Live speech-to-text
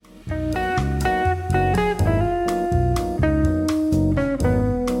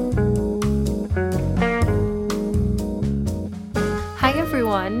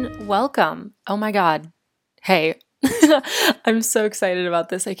welcome. Oh my God. Hey, I'm so excited about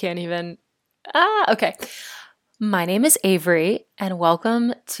this. I can't even. Okay. My name is Avery, and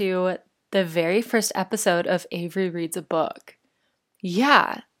welcome to the very first episode of Avery Reads a Book.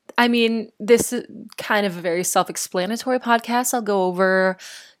 Yeah, I mean, this is kind of a very self-explanatory podcast. I'll go over,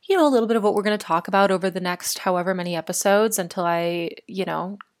 a little bit of what we're going to talk about over the next however many episodes until I,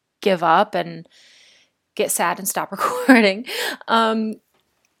 give up and get sad and stop recording.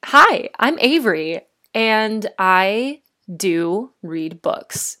 Hi, I'm Avery, and I do read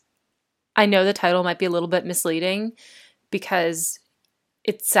books. I know the title might be a little bit misleading because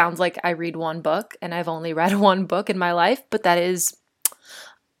it sounds like I read one book, and I've only read one book in my life, but that is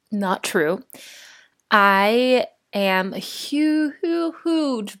not true. I am a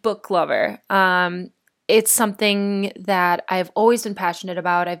huge book lover. It's something that I've always been passionate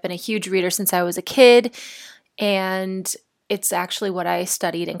about. I've been a huge reader since I was a kid, and it's actually what I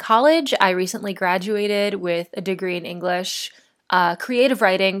studied in college. I recently graduated with a degree in English, creative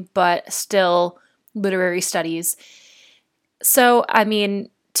writing, but still literary studies. So, I mean,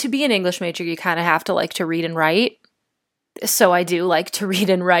 to be an English major, you kind of have to like to read and write. So I do like to read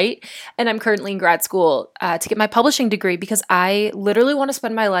and write, and I'm currently in grad school to get my publishing degree because I literally want to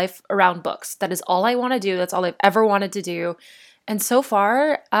spend my life around books. That is all I want to do. That's all I've ever wanted to do. And so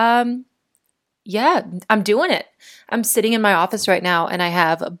far, yeah, I'm doing it. I'm sitting in my office right now and I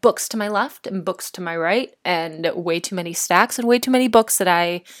have books to my left and books to my right and way too many stacks and way too many books that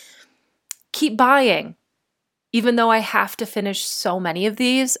I keep buying. Even though I have to finish so many of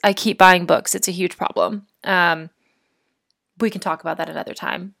these, I keep buying books. It's a huge problem. We can talk about that another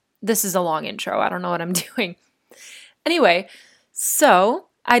time. This is a long intro. I don't know what I'm doing. Anyway, so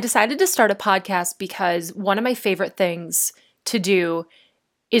I decided to start a podcast because one of my favorite things to do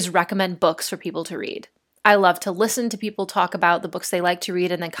is recommend books for people to read. I love to listen to people talk about the books they like to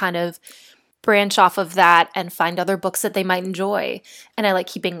read and then kind of branch off of that and find other books that they might enjoy. And I like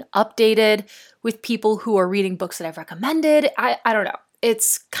keeping updated with people who are reading books that I've recommended. I don't know.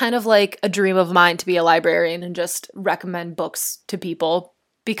 It's kind of like a dream of mine to be a librarian and just recommend books to people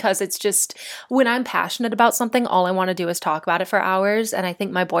because it's just when I'm passionate about something, all I want to do is talk about it for hours. And I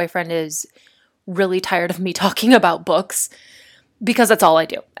think my boyfriend is really tired of me talking about books because that's all I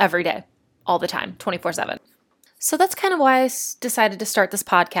do every day, all the time, 24/7. So that's kind of why I decided to start this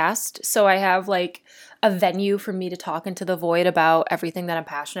podcast. So I have like a venue for me to talk into the void about everything that I'm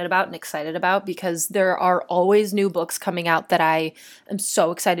passionate about and excited about because there are always new books coming out that I am so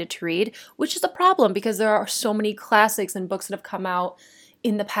excited to read, which is a problem because there are so many classics and books that have come out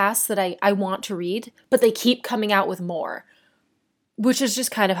in the past that I want to read, but they keep coming out with more, which is just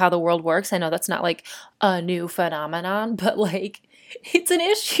kind of how the world works. I know that's not like a new phenomenon, but like it's an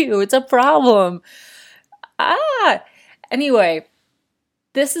issue. It's a problem. Anyway,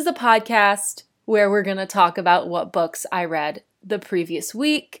 this is a podcast where we're going to talk about what books I read the previous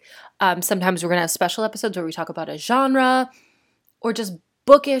week. Sometimes we're going to have special episodes where we talk about a genre or just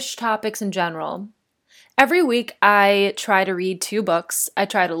bookish topics in general. Every week I try to read 2 books. I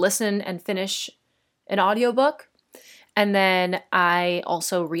try to listen and finish an audiobook, and then I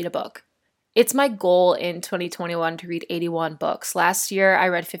also read a book. It's my goal in 2021 to read 81 books. Last year, I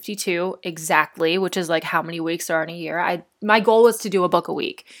read 52 exactly, which is like how many weeks are in a year. My goal was to do a book a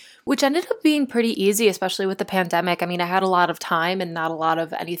week, which ended up being pretty easy, especially with the pandemic. I mean, I had a lot of time and not a lot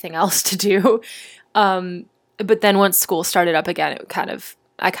of anything else to do. But then once school started up again,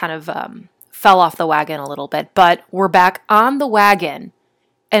 I kind of fell off the wagon a little bit. But we're back on the wagon,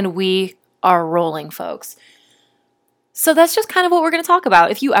 and we are rolling, folks. So that's just kind of what we're going to talk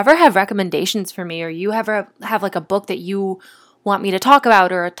about. If you ever have recommendations for me or you ever have like a book that you want me to talk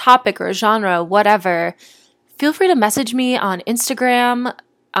about or a topic or a genre, whatever, feel free to message me on Instagram,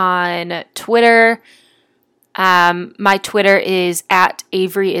 on Twitter. My Twitter is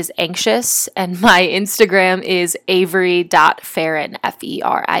 @AveryIsAnxious and my Instagram is avery.ferin,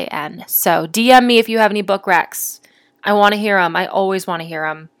 Ferin. So DM me if you have any book recs. I want to hear them. I always want to hear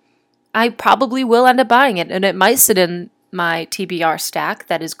them. I probably will end up buying it, and it might sit in my TBR stack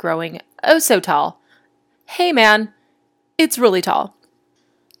that is growing oh so tall. Hey man, it's really tall.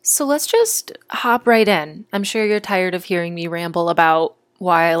 So let's just hop right in. I'm sure you're tired of hearing me ramble about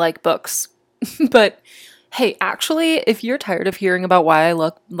why I like books. But hey, actually, if you're tired of hearing about why I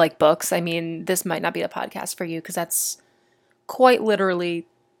like books, I mean, this might not be a podcast for you because that's quite literally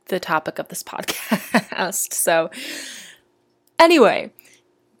the topic of this podcast. So anyway,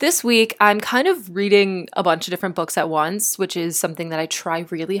 this week, I'm kind of reading a bunch of different books at once, which is something that I try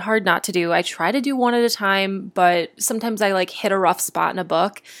really hard not to do. I try to do one at a time, but sometimes I like hit a rough spot in a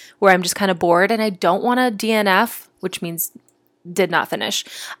book where I'm just kind of bored and I don't want to DNF, which means did not finish.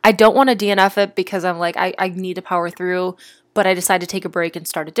 I don't want to DNF it because I'm like, I need to power through, but I decided to take a break and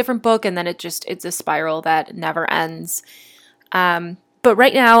start a different book, and then it's a spiral that never ends. But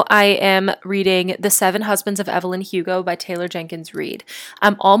right now I am reading The Seven Husbands of Evelyn Hugo by Taylor Jenkins Reid.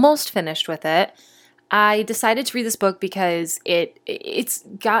 I'm almost finished with it. I decided to read this book because it's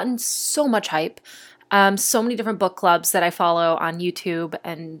gotten so much hype. So many different book clubs that I follow on YouTube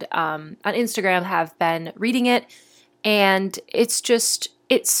and on Instagram have been reading it. And it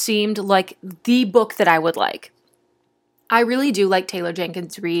seemed like the book that I would like. I really do like Taylor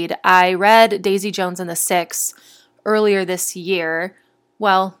Jenkins Reid. I read Daisy Jones and the Six earlier this year.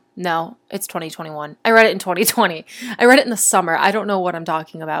 Well, no, it's 2021. I read it in 2020. I read it in the summer. I don't know what I'm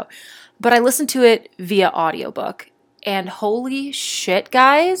talking about. But I listened to it via audiobook. And holy shit,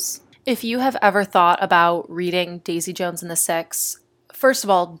 guys. If you have ever thought about reading Daisy Jones and the Six, first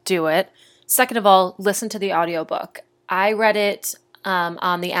of all, do it. Second of all, listen to the audiobook. I read it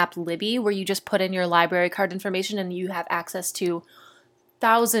on the app Libby, where you just put in your library card information and you have access to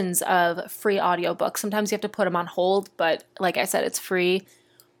thousands of free audiobooks. Sometimes you have to put them on hold, but like I said, it's free.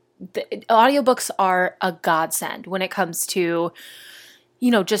 The audiobooks are a godsend when it comes to,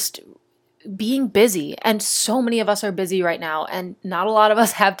 just being busy. And so many of us are busy right now, and not a lot of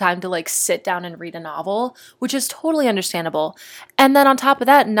us have time to like sit down and read a novel, which is totally understandable. And then on top of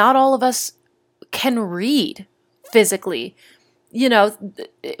that, not all of us can read physically.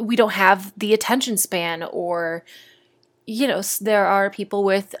 We don't have the attention span, or there are people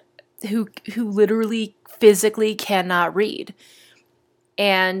who literally physically cannot read.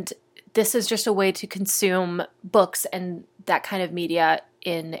 And this is just a way to consume books and that kind of media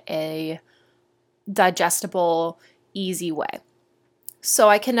in a digestible, easy way. So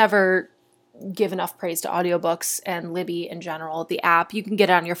I can never give enough praise to audiobooks and Libby in general. The app, you can get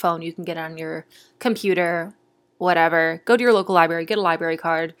it on your phone, you can get it on your computer, whatever. Go to your local library, get a library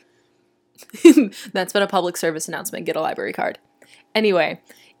card. That's been a public service announcement. Get a library card. Anyway,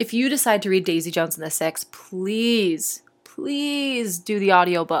 if you decide to read Daisy Jones and the Six, please do the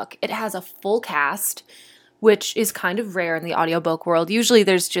audiobook. It has a full cast, which is kind of rare in the audiobook world. Usually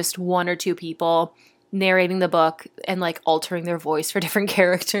there's just one or two people narrating the book and like altering their voice for different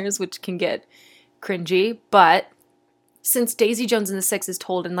characters, which can get cringy. But since Daisy Jones and the Six is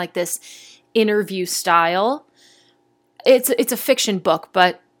told in like this interview style, it's a fiction book,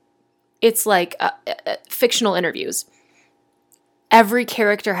 but it's like fictional interviews. Every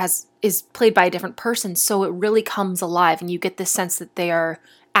character is played by a different person, so it really comes alive, and you get this sense that they are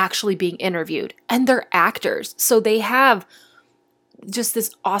actually being interviewed. And they're actors, so they have just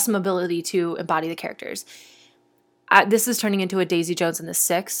this awesome ability to embody the characters. This is turning into a Daisy Jones and the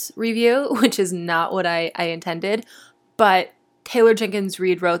Six review, which is not what I intended, but Taylor Jenkins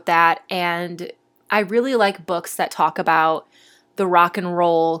Reid wrote that, and I really like books that talk about the rock and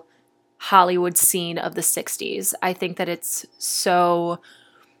roll Hollywood scene of the 60s. I think that it's so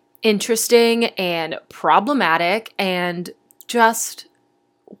interesting and problematic and just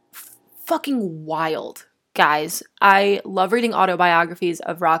fucking wild, guys. I love reading autobiographies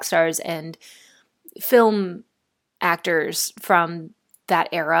of rock stars and film actors from that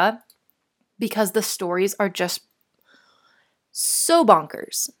era because the stories are just so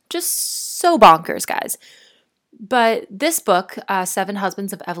bonkers. Just so bonkers, guys. But this book, Seven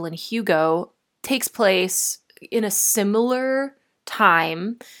Husbands of Evelyn Hugo, takes place in a similar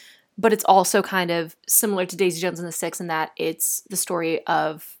time, but it's also kind of similar to Daisy Jones and the Six in that it's the story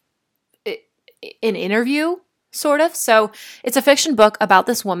of an interview, sort of. So it's a fiction book about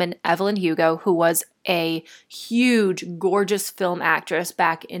this woman, Evelyn Hugo, who was a huge, gorgeous film actress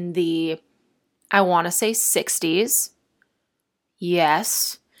back in the, I want to say 60s.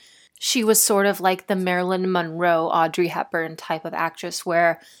 Yes. She was sort of like the Marilyn Monroe, Audrey Hepburn type of actress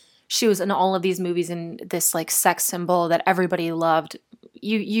where she was in all of these movies and this like sex symbol that everybody loved.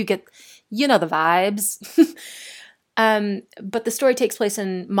 You get, the vibes. But the story takes place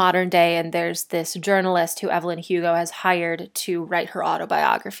in modern day, and there's this journalist who Evelyn Hugo has hired to write her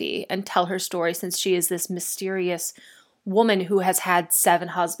autobiography and tell her story, since she is this mysterious woman who has had 7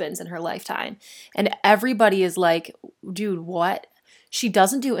 husbands in her lifetime. And everybody is like, dude, what? She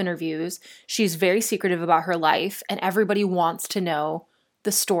doesn't do interviews. She's very secretive about her life, and everybody wants to know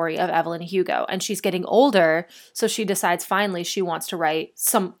the story of Evelyn Hugo. And she's getting older, so she decides finally she wants to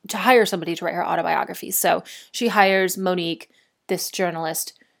hire somebody to write her autobiography. So she hires Monique, this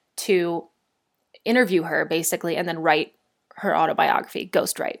journalist, to interview her basically, and then write her autobiography,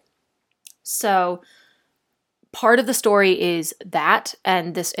 ghostwrite. So part of the story is that,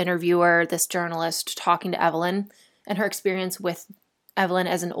 and this interviewer, this journalist, talking to Evelyn and her experience with Evelyn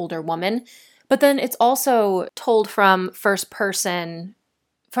as an older woman. But then it's also told from first person,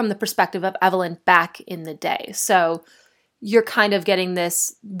 from the perspective of Evelyn back in the day. So you're kind of getting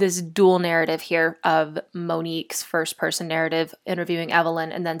this dual narrative here of Monique's first person narrative interviewing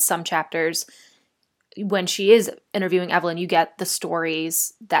Evelyn, and then some chapters when she is interviewing Evelyn, you get the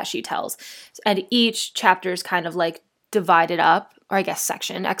stories that she tells. And each chapter is kind of like divided up, or I guess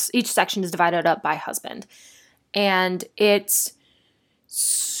section. Each section is divided up by husband. And it's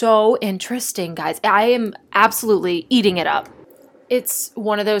so interesting, guys. I am absolutely eating it up. It's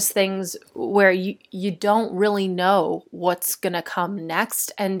one of those things where you don't really know what's going to come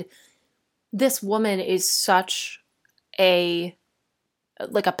next. And this woman is such a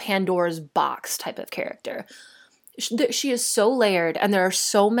Pandora's box type of character. She is so layered, and there are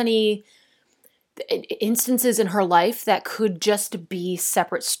so many instances in her life that could just be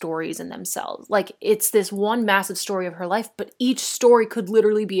separate stories in themselves. Like, it's this one massive story of her life, but each story could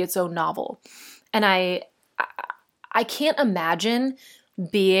literally be its own novel. And I can't imagine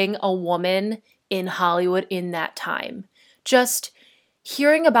being a woman in Hollywood in that time. Just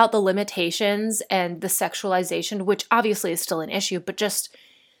hearing about the limitations and the sexualization, which obviously is still an issue, but just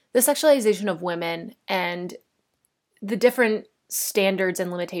the sexualization of women and the different standards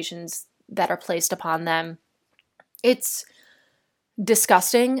and limitations that are placed upon them. It's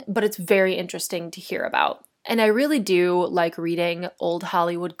disgusting, but it's very interesting to hear about. And I really do like reading old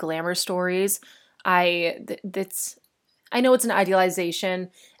Hollywood glamour stories. I know it's an idealization,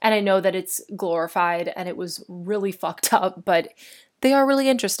 and I know that it's glorified and it was really fucked up, but they are really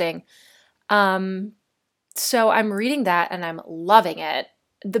interesting. So I'm reading that and I'm loving it.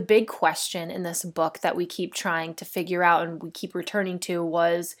 The big question in this book that we keep trying to figure out and we keep returning to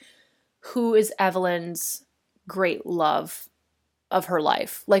was, who is Evelyn's great love of her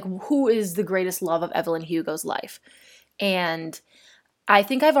life? Like, who is the greatest love of Evelyn Hugo's life? And I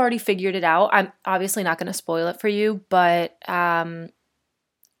think I've already figured it out. I'm obviously not going to spoil it for you, but I'm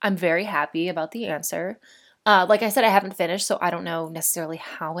very happy about the answer. Like I said, I haven't finished, so I don't know necessarily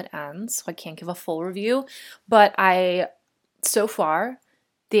how it ends, so I can't give a full review. But so far,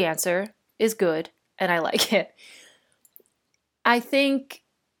 the answer is good, and I like it. I think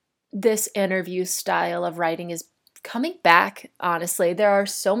this interview style of writing is coming back, honestly. There are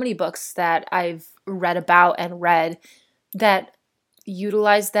so many books that I've read about and read that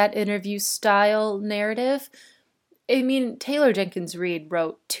utilize that interview style narrative. I mean, Taylor Jenkins Reid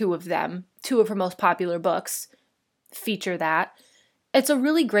wrote two of them. Two of her most popular books feature that. It's a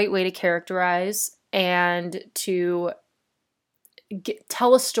really great way to characterize and to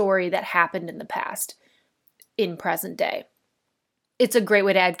tell a story that happened in the past in present day. It's a great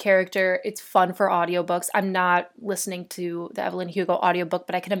way to add character. It's fun for audiobooks. I'm not listening to the Evelyn Hugo audiobook,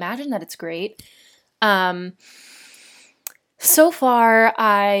 but I can imagine that it's great. So far,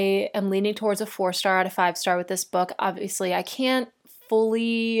 I am leaning towards a 4-star out of 5-star with this book. Obviously, I can't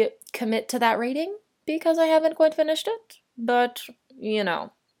fully commit to that rating because I haven't quite finished it, but, I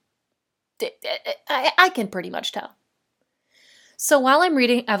can pretty much tell. So while I'm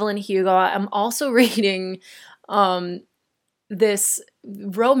reading Evelyn Hugo, I'm also reading this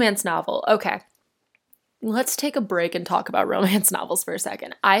romance novel. Okay, let's take a break and talk about romance novels for a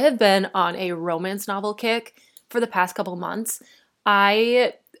second. I have been on a romance novel kick for the past couple months.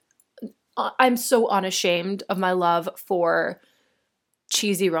 I'm so unashamed of my love for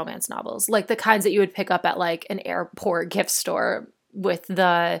cheesy romance novels, like the kinds that you would pick up at like an airport gift store with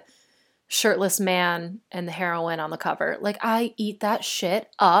the shirtless man and the heroine on the cover. Like, I eat that shit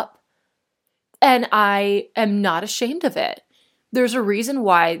up, and I am not ashamed of it. There's a reason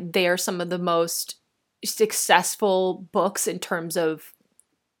why they are some of the most successful books in terms of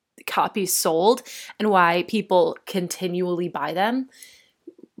copies sold and why people continually buy them.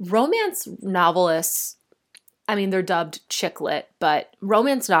 Romance novelists, I mean, they're dubbed chick lit, but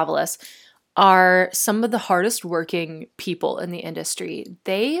romance novelists are some of the hardest working people in the industry.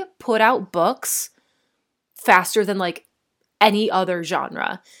 They put out books faster than like any other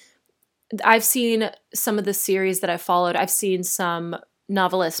genre. I've seen some of the series that I've followed. I've seen some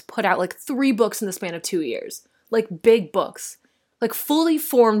novelists put out like 3 books in the span of 2 years, like big books, like fully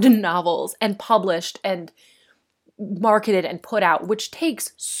formed novels and published and marketed and put out, which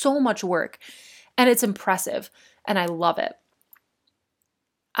takes so much work, and it's impressive, and I love it.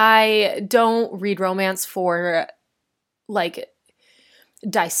 I don't read romance for like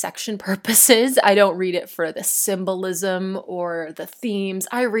dissection purposes. I don't read it for the symbolism or the themes.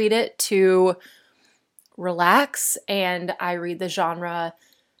 I read it to relax, and I read the genre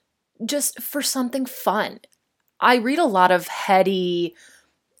just for something fun. I read a lot of heady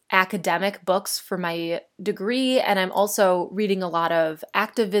academic books for my degree, and I'm also reading a lot of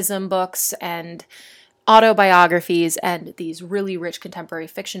activism books and autobiographies and these really rich contemporary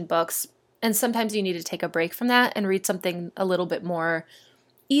fiction books. And sometimes you need to take a break from that and read something a little bit more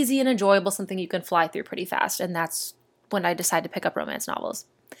easy and enjoyable, something you can fly through pretty fast. And that's when I decided to pick up romance novels.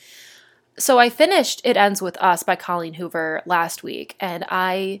 So I finished It Ends With Us by Colleen Hoover last week, and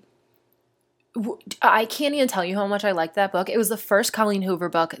I can't even tell you how much I liked that book. It was the first Colleen Hoover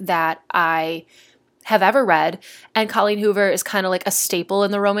book that I have ever read, and Colleen Hoover is kind of like a staple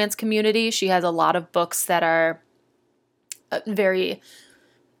in the romance community. She has a lot of books that are very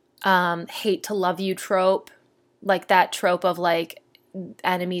hate to love you trope, like that trope of like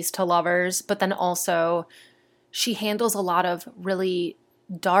enemies to lovers, but then also she handles a lot of really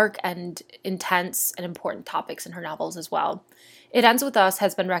dark and intense and important topics in her novels as well. It Ends With Us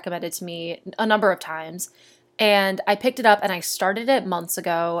has been recommended to me a number of times, and I picked it up and I started it months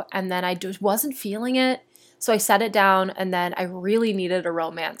ago, and then I just wasn't feeling it, so I set it down, and then I really needed a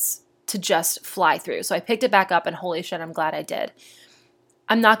romance to just fly through. So I picked it back up, and holy shit, I'm glad I did.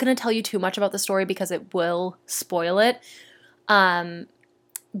 I'm not going to tell you too much about the story because it will spoil it,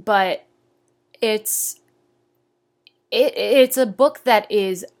 but it's a book that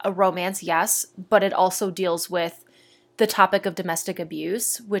is a romance, yes, but it also deals with the topic of domestic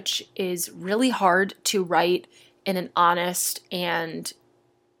abuse, which is really hard to write in an honest and,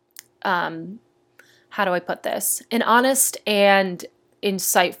 how do I put this? An honest and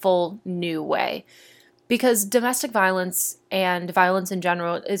insightful new way. Because domestic violence and violence in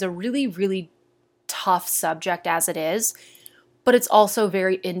general is a really, really tough subject as it is, but it's also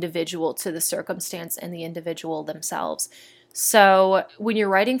very individual to the circumstance and the individual themselves. So when you're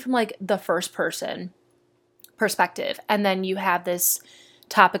writing from like the first person perspective, and then you have this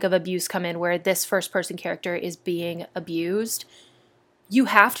topic of abuse come in where this first person character is being abused, you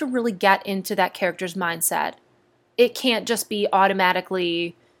have to really get into that character's mindset. It can't just be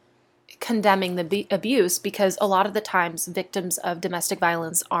automatically condemning the abuse, because a lot of the times victims of domestic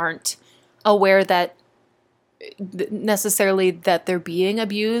violence aren't aware that necessarily that they're being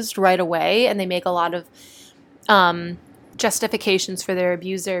abused right away, and they make a lot of justifications for their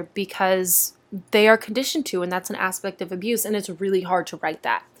abuser because they are conditioned to, and that's an aspect of abuse, and it's really hard to write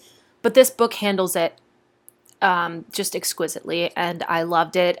that. But this book handles it just exquisitely, and I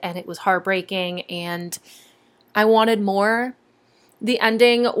loved it, and it was heartbreaking, and I wanted more. The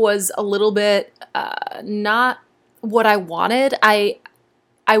ending was a little bit not what I wanted. I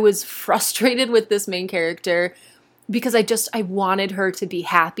was frustrated with this main character because I wanted her to be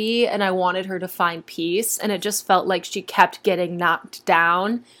happy, and I wanted her to find peace, and it just felt like she kept getting knocked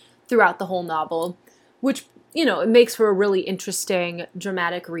down throughout the whole novel, which, you know, it makes for a really interesting,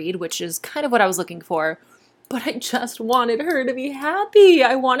 dramatic read, which is kind of what I was looking for. But I just wanted her to be happy.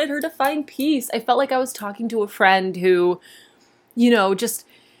 I wanted her to find peace. I felt like I was talking to a friend who, you know, just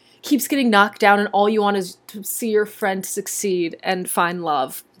keeps getting knocked down, and all you want is to see your friend succeed and find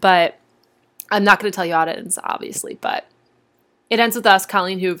love. But I'm not going to tell you how it ends, obviously, but It Ends With Us,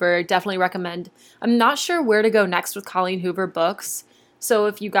 Colleen Hoover, definitely recommend. I'm not sure where to go next with Colleen Hoover books. So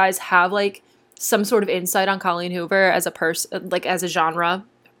if you guys have like some sort of insight on Colleen Hoover as a person, like as a genre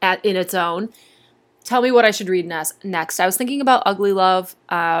in its own, tell me what I should read next. I was thinking about Ugly Love.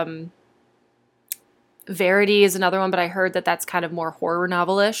 Verity is another one, but I heard that that's kind of more horror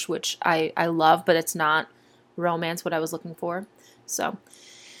novel-ish, which I love, but it's not romance, what I was looking for. So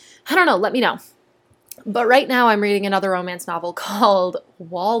I don't know. Let me know. But right now I'm reading another romance novel called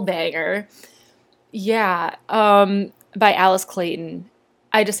Wallbanger. Yeah, by Alice Clayton.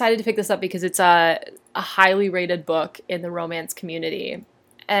 I decided to pick this up because it's a highly rated book in the romance community.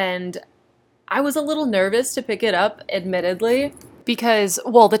 And I was a little nervous to pick it up, admittedly, because,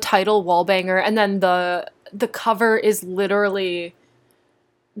 well, the title, Wallbanger, and then the cover is literally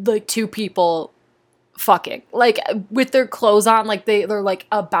like two people fucking, like with their clothes on, like they're like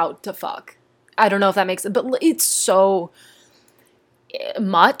about to fuck. I don't know if that makes it, but it's so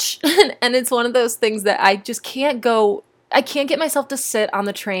much. And it's one of those things that I just can't get myself to sit on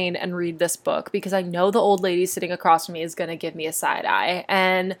the train and read this book because I know the old lady sitting across from me is going to give me a side eye.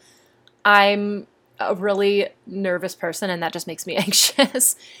 And I'm a really nervous person, and that just makes me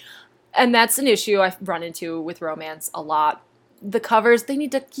anxious. And that's an issue I've run into with romance a lot. The covers, you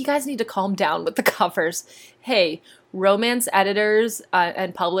guys need to calm down with the covers. Hey, romance editors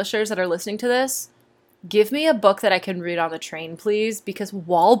and publishers that are listening to this, give me a book that I can read on the train, please, because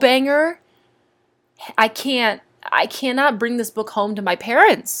Wallbanger, I cannot bring this book home to my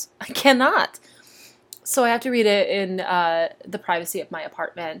parents. I cannot. So I have to read it in the privacy of my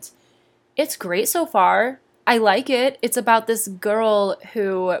apartment. It's great so far. I like it. It's about this girl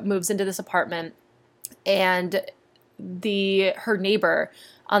who moves into this apartment, and her neighbor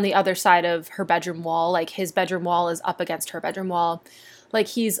on the other side of her bedroom wall, like his bedroom wall is up against her bedroom wall. Like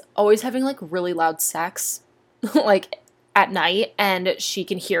he's always having like really loud sex like at night, and she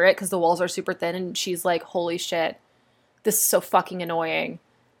can hear it because the walls are super thin, and she's like, holy shit, this is so fucking annoying.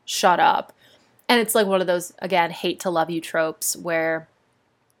 Shut up. And it's like one of those, again, hate to love you tropes where,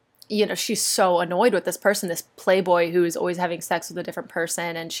 you know, she's so annoyed with this person, this playboy who is always having sex with a different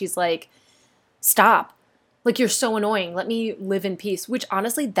person. And she's like, stop. Like, you're so annoying. Let me live in peace. Which,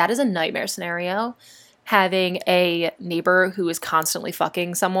 honestly, that is a nightmare scenario. Having a neighbor who is constantly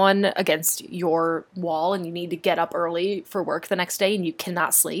fucking someone against your wall, and you need to get up early for work the next day and you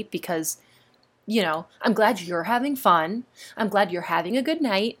cannot sleep because, you know, I'm glad you're having fun. I'm glad you're having a good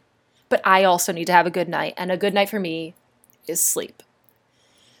night. But I also need to have a good night. And a good night for me is sleep.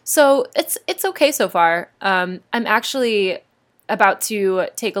 So it's okay so far. I'm actually about to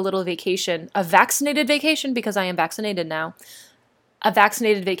take a little vacation, a vaccinated vacation because I am vaccinated now, a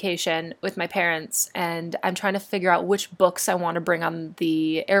vaccinated vacation with my parents. And I'm trying to figure out which books I want to bring on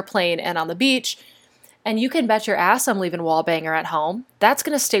the airplane and on the beach. And you can bet your ass I'm leaving Wallbanger at home. That's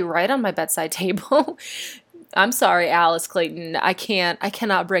going to stay right on my bedside table. I'm sorry, Alice Clayton. I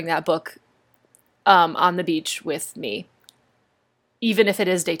cannot bring that book on the beach with me. Even if it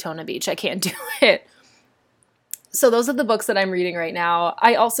is Daytona Beach, I can't do it. So those are the books that I'm reading right now.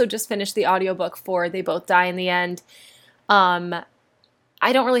 I also just finished the audiobook for They Both Die in the End. I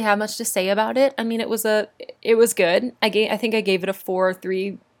don't really have much to say about it. I mean, it was good. I think I gave it a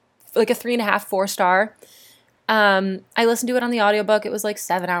 3.5, 4 star. I listened to it on the audiobook. It was like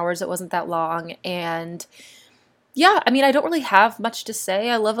 7 hours. It wasn't that long. And yeah, I mean, I don't really have much to say.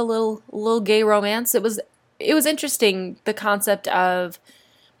 I love a little gay romance. It was interesting, the concept of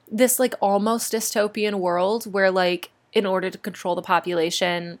this like almost dystopian world where like in order to control the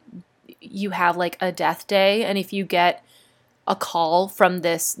population, you have like a death day. And if you get a call from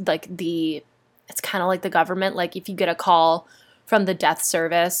this, like it's kind of like the government, like if you get a call from the death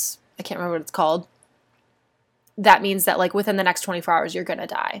service, I can't remember what it's called, that means that like within the next 24 hours, you're going to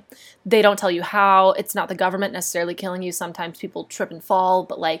die. They don't tell you how. It's not the government necessarily killing you. Sometimes people trip and fall,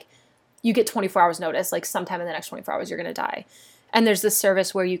 but like you get 24 hours notice, like sometime in the next 24 hours, you're going to die. And there's this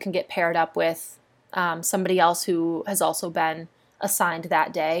service where you can get paired up with somebody else who has also been assigned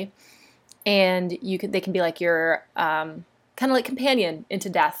that day. And they can be like your kind of like companion into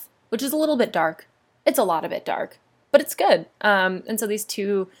death, which is a little bit dark. It's a lot of it dark, but it's good. And so these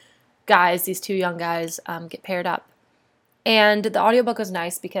two young guys get paired up. And the audiobook was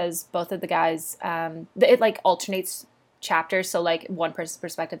nice because both of the guys, it like alternates chapters. So like one person's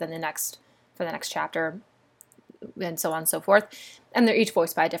perspective, then the next for the next chapter, and so on and so forth. And they're each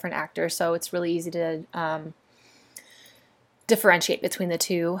voiced by a different actor. So it's really easy to differentiate between the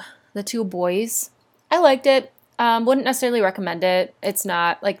two boys. I liked it. Wouldn't necessarily recommend it. It's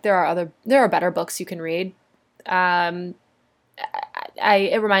not like there are better books you can read. It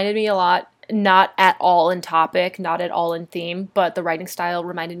reminded me a lot, not at all in topic, not at all in theme, but the writing style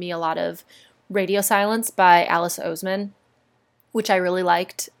reminded me a lot of Radio Silence by Alice Oseman, which I really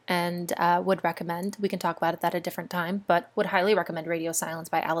liked and would recommend. We can talk about that at a different time, but would highly recommend Radio Silence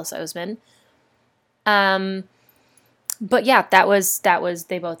by Alice Oseman. But yeah, that was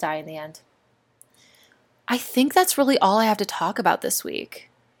They Both Die in the End. I think that's really all I have to talk about this week.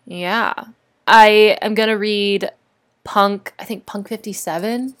 Yeah. I am going to read Punk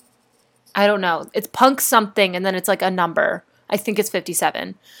 57. I don't know. It's Punk something, and then it's like a number. I think it's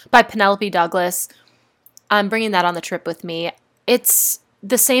 57 by Penelope Douglas. I'm bringing that on the trip with me. It's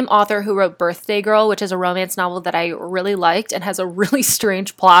the same author who wrote Birthday Girl, which is a romance novel that I really liked and has a really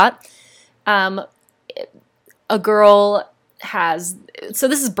strange plot. So this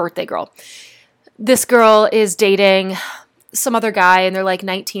is Birthday Girl. This girl is dating some other guy, and they're like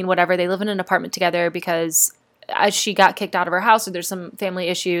 19, whatever. They live in an apartment together because she got kicked out of her house, or there's some family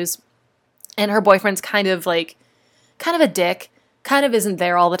issues. And her boyfriend's kind of a dick, kind of isn't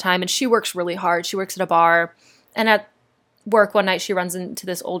there all the time. And she works really hard. She works at a bar. And at work one night, she runs into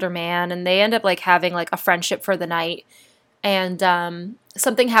this older man, and they end up like having like a friendship for the night. And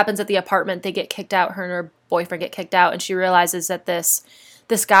something happens at the apartment. They get kicked out. Her and her boyfriend get kicked out. And she realizes that this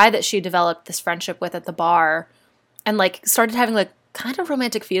guy that she developed this friendship with at the bar and like started having like kind of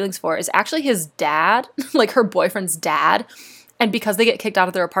romantic feelings for is actually his dad, like her boyfriend's dad. And because they get kicked out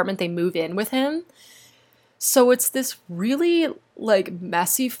of their apartment, they move in with him. So it's this really like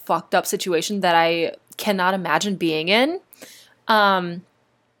messy, fucked up situation that I cannot imagine being in.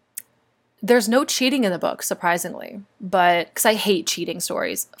 There's no cheating in the book, surprisingly, but because I hate cheating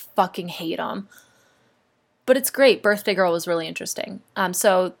stories, fucking hate them. But it's great. Birthday Girl was really interesting.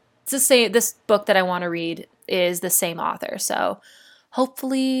 So to say this book that I want to read is the same author. So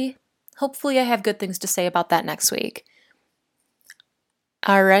hopefully I have good things to say about that next week.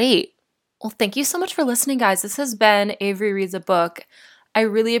 All right. Well, thank you so much for listening, guys. This has been Avery Reads a Book. I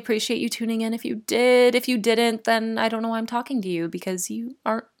really appreciate you tuning in. If you did, if you didn't, then I don't know why I'm talking to you because you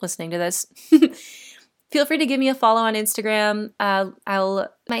aren't listening to this. Feel free to give me a follow on Instagram.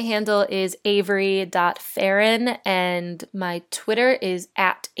 My handle is avery.farron and my Twitter is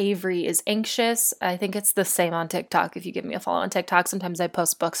 @AveryIsAnxious. I think it's the same on TikTok if you give me a follow on TikTok. Sometimes I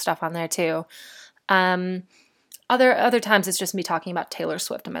post book stuff on there too. Other times it's just me talking about Taylor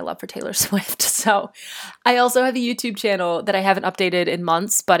Swift and my love for Taylor Swift. So I also have a YouTube channel that I haven't updated in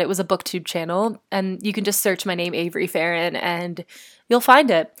months, but it was a booktube channel, and you can just search my name, Avery Farron, and you'll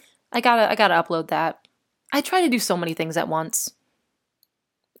find it. I gotta upload that. I try to do so many things at once.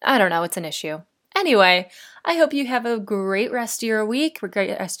 I don't know, it's an issue. Anyway, I hope you have a great rest of your week, a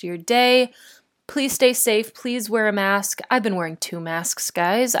great rest of your day. Please stay safe. Please wear a mask. I've been wearing 2 masks,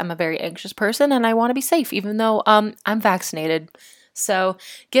 guys. I'm a very anxious person and I want to be safe, even though I'm vaccinated. So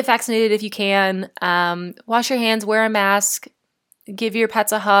get vaccinated if you can. Wash your hands, wear a mask, give your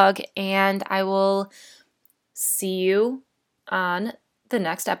pets a hug, and I will see you on the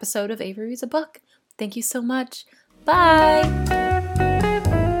next episode of Avery Reads a Book. Thank you so much. Bye.